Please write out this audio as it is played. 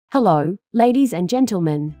Hello, ladies and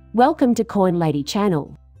gentlemen. Welcome to Coin Lady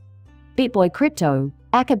channel. Bitboy Crypto,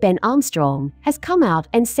 aka Ben Armstrong, has come out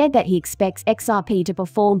and said that he expects XRP to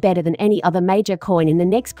perform better than any other major coin in the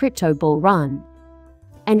next crypto bull run.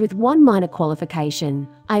 And with one minor qualification,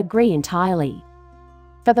 I agree entirely.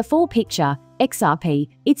 For the full picture, XRP,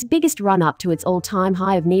 its biggest run-up to its all-time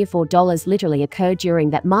high of near $4 literally occurred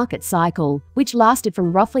during that market cycle, which lasted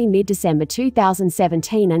from roughly mid-December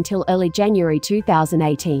 2017 until early January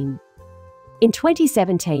 2018. In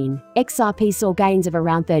 2017, XRP saw gains of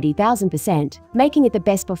around 30,000%, making it the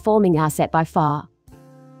best performing asset by far.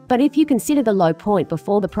 But if you consider the low point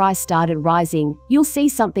before the price started rising, you'll see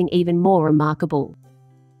something even more remarkable.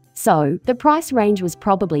 So, the price range was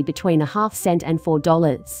probably between a half cent and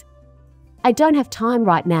 $4. I don't have time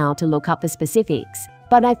right now to look up the specifics,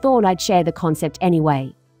 but I thought I'd share the concept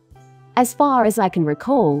anyway. As far as I can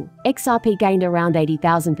recall, XRP gained around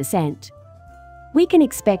 80,000%. We can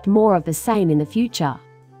expect more of the same in the future.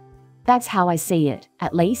 That's how I see it,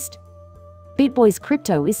 at least. Bitboy's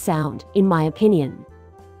crypto is sound, in my opinion.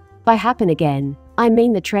 By happen again, I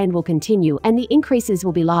mean the trend will continue and the increases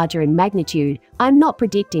will be larger in magnitude. I'm not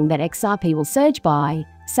predicting that XRP will surge by,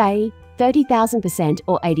 say, 30,000%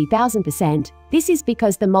 or 80,000%. This is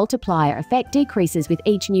because the multiplier effect decreases with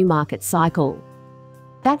each new market cycle.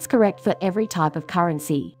 That's correct for every type of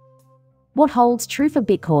currency. What holds true for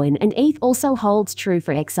Bitcoin and ETH also holds true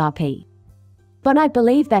for XRP. But I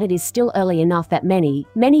believe that it is still early enough that many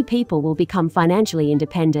people will become financially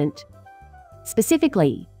independent.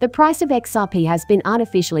 Specifically, the price of XRP has been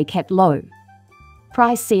artificially kept low.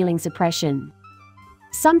 Price ceiling suppression.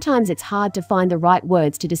 Sometimes it's hard to find the right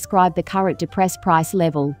words to describe the current depressed price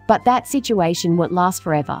level, but that situation won't last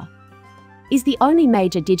forever. Is the only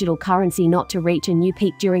major digital currency not to reach a new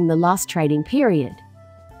peak during the last trading period.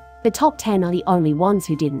 The top 10 are the only ones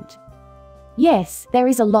who didn't. Yes, there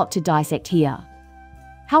is a lot to dissect here.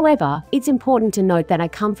 However, it's important to note that I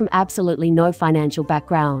come from absolutely no financial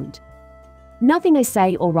background. Nothing I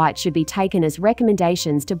say or write should be taken as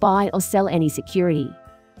recommendations to buy or sell any security.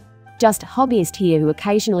 Just a hobbyist here who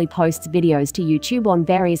occasionally posts videos to YouTube on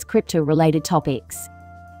various crypto-related topics.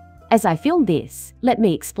 As I film this, let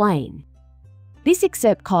me explain. This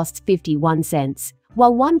excerpt costs 51 cents,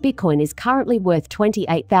 while one Bitcoin is currently worth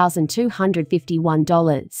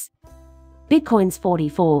 $28,251. Bitcoin's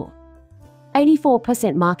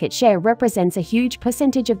 84% market share represents a huge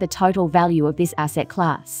percentage of the total value of this asset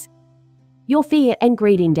class. Your fear and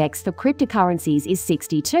greed index for cryptocurrencies is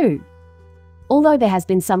 62. Although there has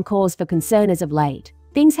been some cause for concern as of late,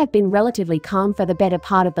 things have been relatively calm for the better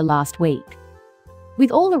part of the last week.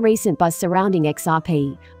 With all the recent buzz surrounding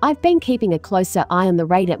XRP, I've been keeping a closer eye on the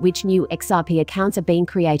rate at which new XRP accounts are being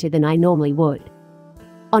created than I normally would.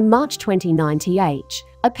 On March 29,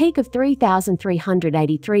 a peak of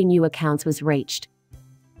 3,383 new accounts was reached.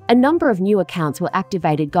 A number of new accounts were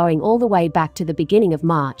activated going all the way back to the beginning of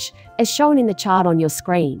March, as shown in the chart on your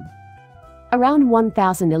screen. Around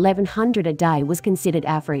 1,100 a day was considered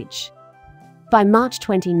average. By March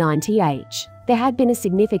 29, there had been a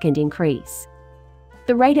significant increase.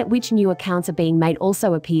 The rate at which new accounts are being made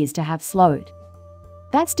also appears to have slowed.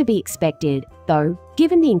 That's to be expected, though,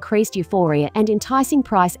 given the increased euphoria and enticing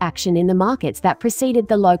price action in the markets that preceded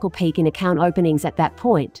the local peak in account openings at that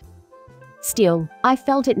point. Still, I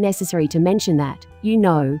felt it necessary to mention that,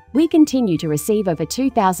 we continue to receive over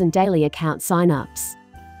 2,000 daily account signups.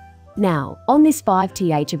 Now, on this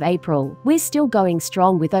 5th of April, we're still going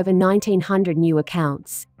strong with over 1,900 new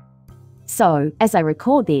accounts. So, as I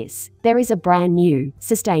record this, there is a brand new,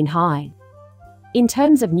 sustained high. In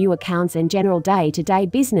terms of new accounts and general day-to-day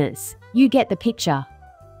business, you get the picture.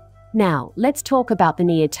 Now, let's talk about the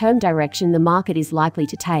near-term direction the market is likely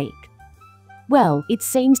to take. Well, it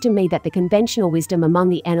seems to me that the conventional wisdom among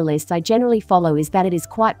the analysts I generally follow is that it is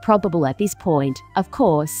quite probable at this point. Of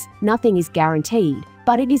course, nothing is guaranteed,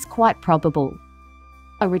 but it is quite probable.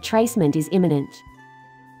 A retracement is imminent.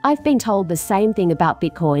 I've been told the same thing about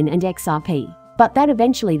Bitcoin and XRP, but that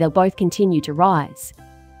eventually they'll both continue to rise.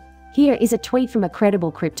 Here is a tweet from a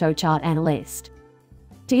credible crypto chart analyst.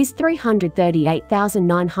 To his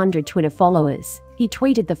 338,900 Twitter followers, he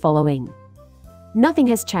tweeted the following. "Nothing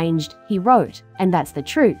has changed," he wrote, and that's the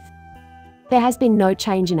truth. There has been no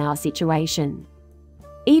change in our situation.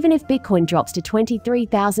 Even if Bitcoin drops to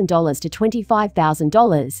 $23,000 to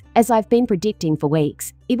 $25,000, as I've been predicting for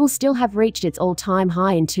weeks, it will still have reached its all-time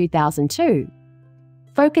high in 2002.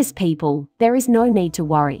 Focus people, there is no need to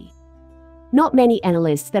worry. Not many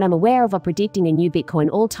analysts that I'm aware of are predicting a new Bitcoin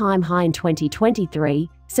all-time high in 2023,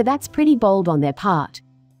 so that's pretty bold on their part.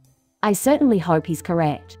 I certainly hope he's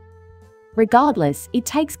correct. Regardless, it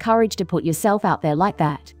takes courage to put yourself out there like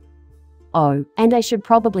that. Oh, and I should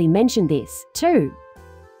probably mention this, too.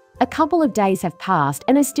 A couple of days have passed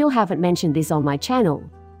and I still haven't mentioned this on my channel.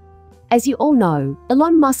 As you all know,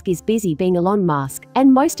 Elon Musk is busy being Elon Musk,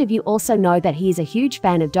 and most of you also know that he is a huge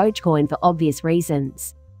fan of Dogecoin for obvious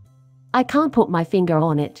reasons. I can't put my finger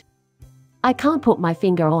on it.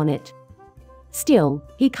 Still,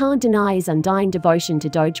 he can't deny his undying devotion to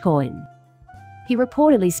Dogecoin. He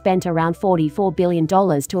reportedly spent around $44 billion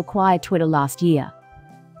to acquire Twitter last year.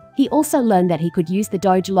 He also learned that he could use the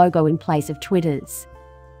Doge logo in place of Twitter's.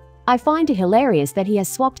 I find it hilarious that he has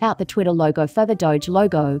swapped out the Twitter logo for the Doge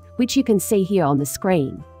logo, which you can see here on the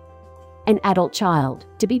screen. An adult child,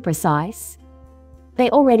 to be precise.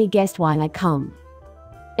 They already guessed why I come.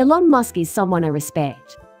 Elon Musk is someone I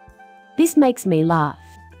respect. This makes me laugh.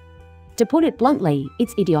 To put it bluntly,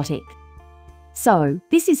 it's idiotic. So,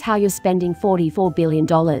 this is how you're spending $44 billion.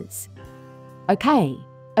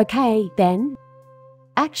 Okay, then.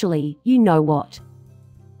 Actually, you know what?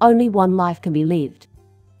 Only one life can be lived.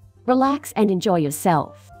 Relax and enjoy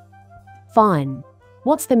yourself. Fine.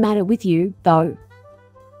 What's the matter with you, though?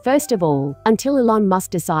 First of all, until Elon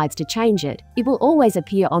Musk decides to change it, it will always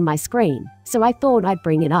appear on my screen, so I thought I'd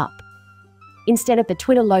bring it up. Instead of the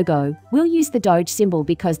Twitter logo, we'll use the Doge symbol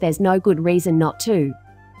because there's no good reason not to.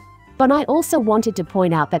 But I also wanted to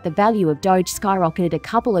point out that the value of Doge skyrocketed a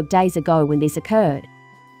couple of days ago when this occurred.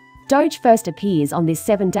 Doge first appears on this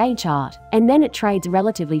 7-day chart, and then it trades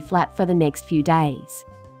relatively flat for the next few days.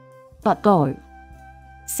 But go.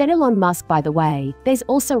 Said Elon Musk, by the way. There's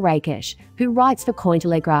also Rakesh, who writes for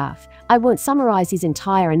Cointelegraph. I won't summarize his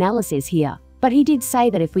entire analysis here, but he did say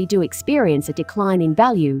that if we do experience a decline in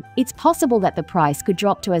value, it's possible that the price could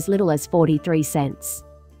drop to as little as 43 cents.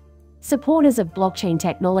 Supporters of blockchain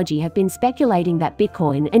technology have been speculating that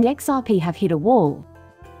Bitcoin and XRP have hit a wall.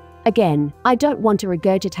 Again, I don't want to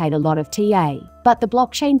regurgitate a lot of TA, but the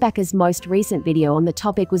blockchain backer's most recent video on the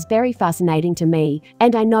topic was very fascinating to me,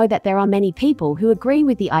 and I know that there are many people who agree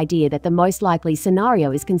with the idea that the most likely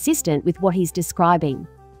scenario is consistent with what he's describing.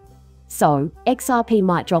 So, XRP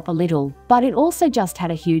might drop a little, but it also just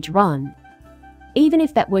had a huge run. Even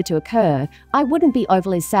if that were to occur, I wouldn't be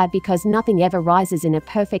overly sad because nothing ever rises in a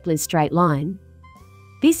perfectly straight line.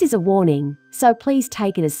 This is a warning, so please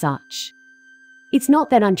take it as such. It's not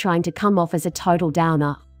that I'm trying to come off as a total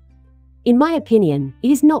downer. In my opinion,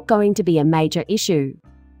 it is not going to be a major issue.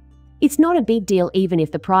 It's not a big deal even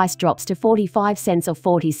if the price drops to 45 cents or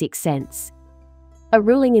 46 cents. A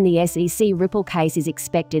ruling in the SEC Ripple case is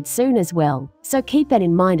expected soon as well, so keep that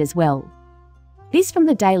in mind as well. This from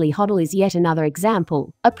the Daily Hodl is yet another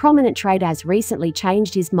example. A prominent trader has recently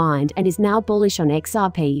changed his mind and is now bullish on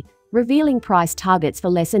XRP, revealing price targets for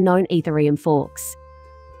lesser-known Ethereum forks.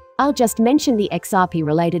 I'll just mention the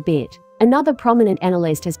XRP-related bit. Another prominent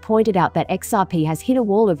analyst has pointed out that XRP has hit a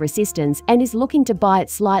wall of resistance and is looking to buy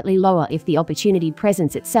it slightly lower if the opportunity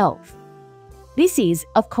presents itself. This is,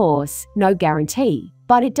 of course, no guarantee,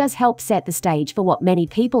 but it does help set the stage for what many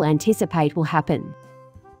people anticipate will happen.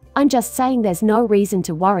 I'm just saying there's no reason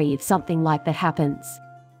to worry if something like that happens.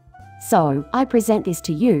 So, I present this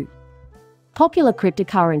to you. Popular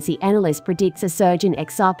cryptocurrency analyst predicts a surge in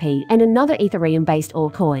XRP and another Ethereum-based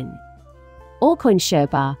altcoin. Altcoin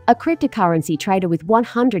Sherpa, a cryptocurrency trader with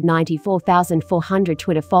 194,400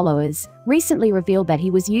 Twitter followers, recently revealed that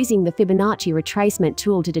he was using the Fibonacci retracement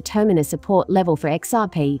tool to determine a support level for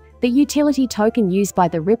XRP, the utility token used by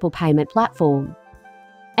the Ripple payment platform.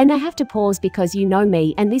 And I have to pause because you know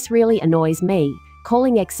me and this really annoys me.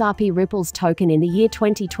 Calling XRP Ripple's token in the year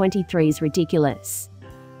 2023 is ridiculous.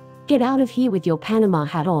 Get out of here with your Panama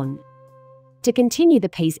hat on. To continue the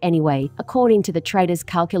piece anyway, according to the trader's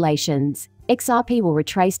calculations, XRP will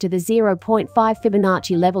retrace to the 0.5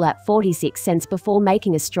 Fibonacci level at 46 cents before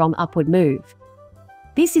making a strong upward move.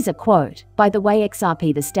 This is a quote. By the way,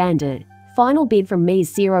 XRP the standard. Final bid from me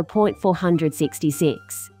is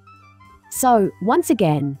 0.466. So, once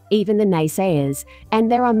again, even the naysayers, and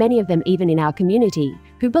there are many of them even in our community,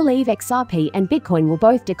 who believe XRP and Bitcoin will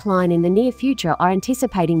both decline in the near future are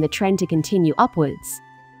anticipating the trend to continue upwards.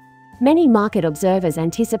 Many market observers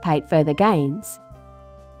anticipate further gains.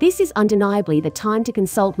 This is undeniably the time to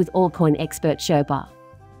consult with altcoin expert Sherpa.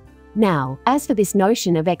 Now, as for this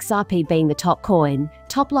notion of XRP being the top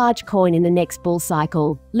large coin in the next bull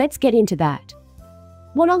cycle, let's get into that.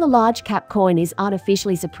 What other large cap coin is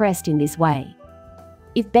artificially suppressed in this way?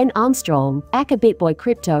 If Ben Armstrong, aka Bitboy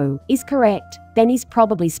Crypto, is correct, then he's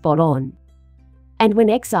probably spot on. And when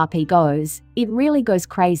XRP goes, it really goes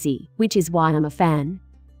crazy, which is why I'm a fan.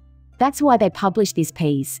 That's why they published this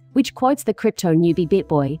piece, which quotes the crypto newbie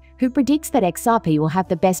Bitboy, who predicts that XRP will have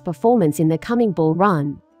the best performance in the coming bull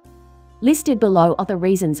run. Listed below are the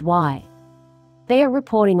reasons why. They are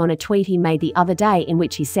reporting on a tweet he made the other day in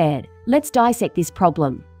which he said, "Let's dissect this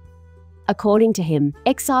problem." According to him,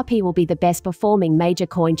 XRP will be the best performing major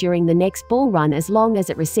coin during the next bull run as long as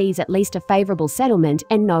it receives at least a favorable settlement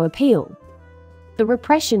and no appeal. The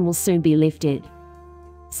repression will soon be lifted.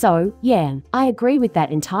 So, yeah, I agree with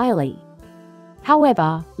that entirely.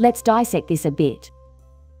 However, let's dissect this a bit.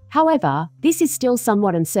 However, this is still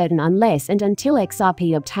somewhat uncertain unless and until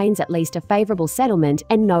XRP obtains at least a favorable settlement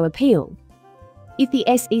and no appeal. If the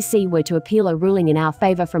SEC were to appeal a ruling in our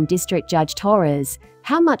favor from District Judge Torres,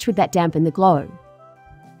 how much would that dampen the glow?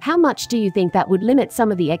 How much do you think that would limit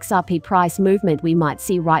some of the XRP price movement we might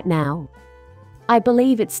see right now? I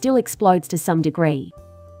believe it still explodes to some degree.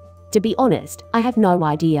 To be honest, I have no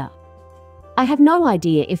idea. I have no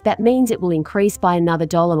idea if that means it will increase by another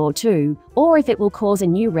 $1 or $2, or if it will cause a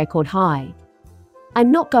new record high.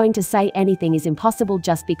 I'm not going to say anything is impossible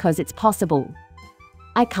just because it's possible.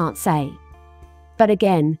 I can't say. But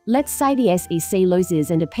again, let's say the SEC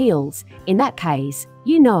loses and appeals. In that case,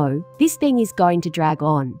 this thing is going to drag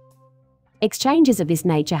on. Exchanges of this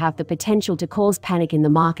nature have the potential to cause panic in the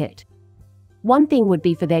market. One thing would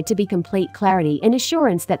be for there to be complete clarity and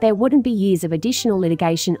assurance that there wouldn't be years of additional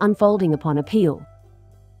litigation unfolding upon appeal.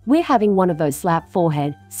 We're having one of those slap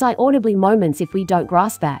forehead, sigh audibly moments if we don't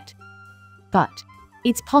grasp that. But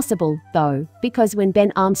it's possible, though, because when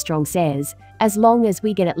Ben Armstrong says, as long as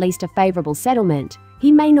we get at least a favorable settlement,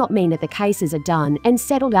 he may not mean that the cases are done and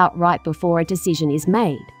settled outright before a decision is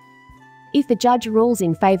made. If the judge rules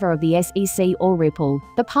in favor of the SEC or Ripple,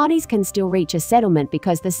 the parties can still reach a settlement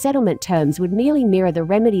because the settlement terms would merely mirror the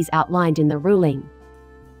remedies outlined in the ruling.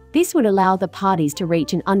 This would allow the parties to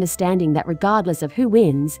reach an understanding that regardless of who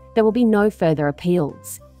wins, there will be no further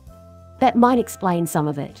appeals. That might explain some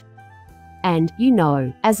of it. And,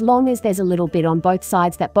 as long as there's a little bit on both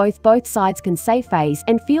sides that both sides can save face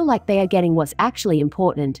and feel like they are getting what's actually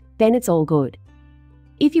important, then it's all good.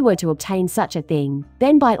 If you were to obtain such a thing,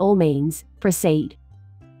 then by all means, proceed.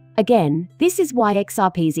 Again, this is why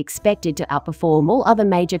XRP is expected to outperform all other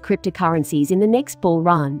major cryptocurrencies in the next bull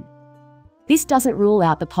run. This doesn't rule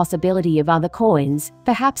out the possibility of other coins,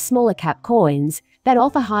 perhaps smaller cap coins, that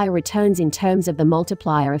offer higher returns in terms of the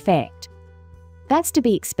multiplier effect. That's to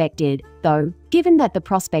be expected, though, given that the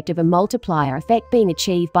prospect of a multiplier effect being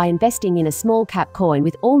achieved by investing in a small cap coin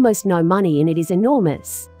with almost no money in it is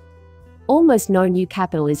enormous. Almost no new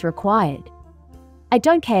capital is required. I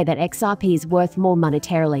don't care that XRP is worth more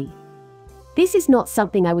monetarily. This is not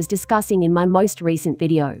something I was discussing in my most recent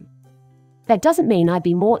video. That doesn't mean I'd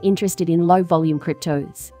be more interested in low-volume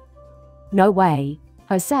cryptos. No way,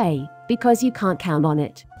 Jose, because you can't count on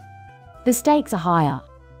it. The stakes are higher.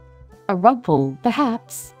 A rug pull,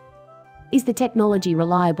 perhaps? Is the technology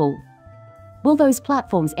reliable? Will those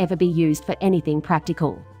platforms ever be used for anything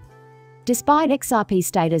practical? Despite XRP's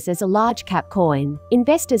status as a large-cap coin,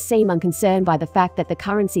 investors seem unconcerned by the fact that the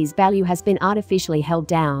currency's value has been artificially held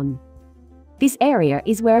down. This area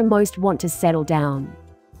is where most want to settle down.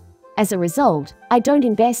 As a result, I don't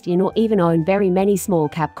invest in or even own very many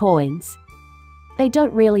small-cap coins. They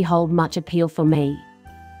don't really hold much appeal for me.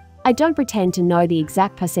 I don't pretend to know the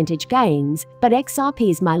exact percentage gains, but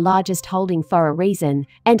XRP is my largest holding for a reason,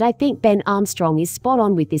 and I think Ben Armstrong is spot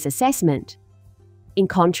on with this assessment. In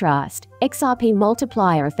contrast, XRP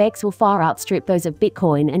multiplier effects will far outstrip those of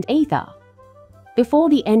Bitcoin and Ether before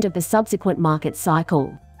the end of the subsequent market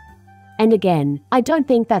cycle. And again, I don't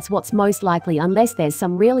think that's what's most likely unless there's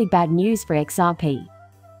some really bad news for XRP.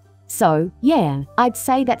 So, yeah, I'd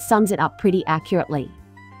say that sums it up pretty accurately.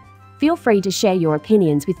 Feel free to share your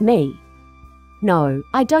opinions with me. No,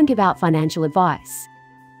 I don't give out financial advice.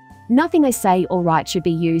 Nothing I say or write should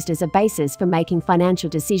be used as a basis for making financial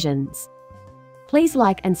decisions. Please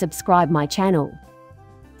like and subscribe my channel.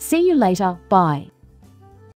 See you later, bye.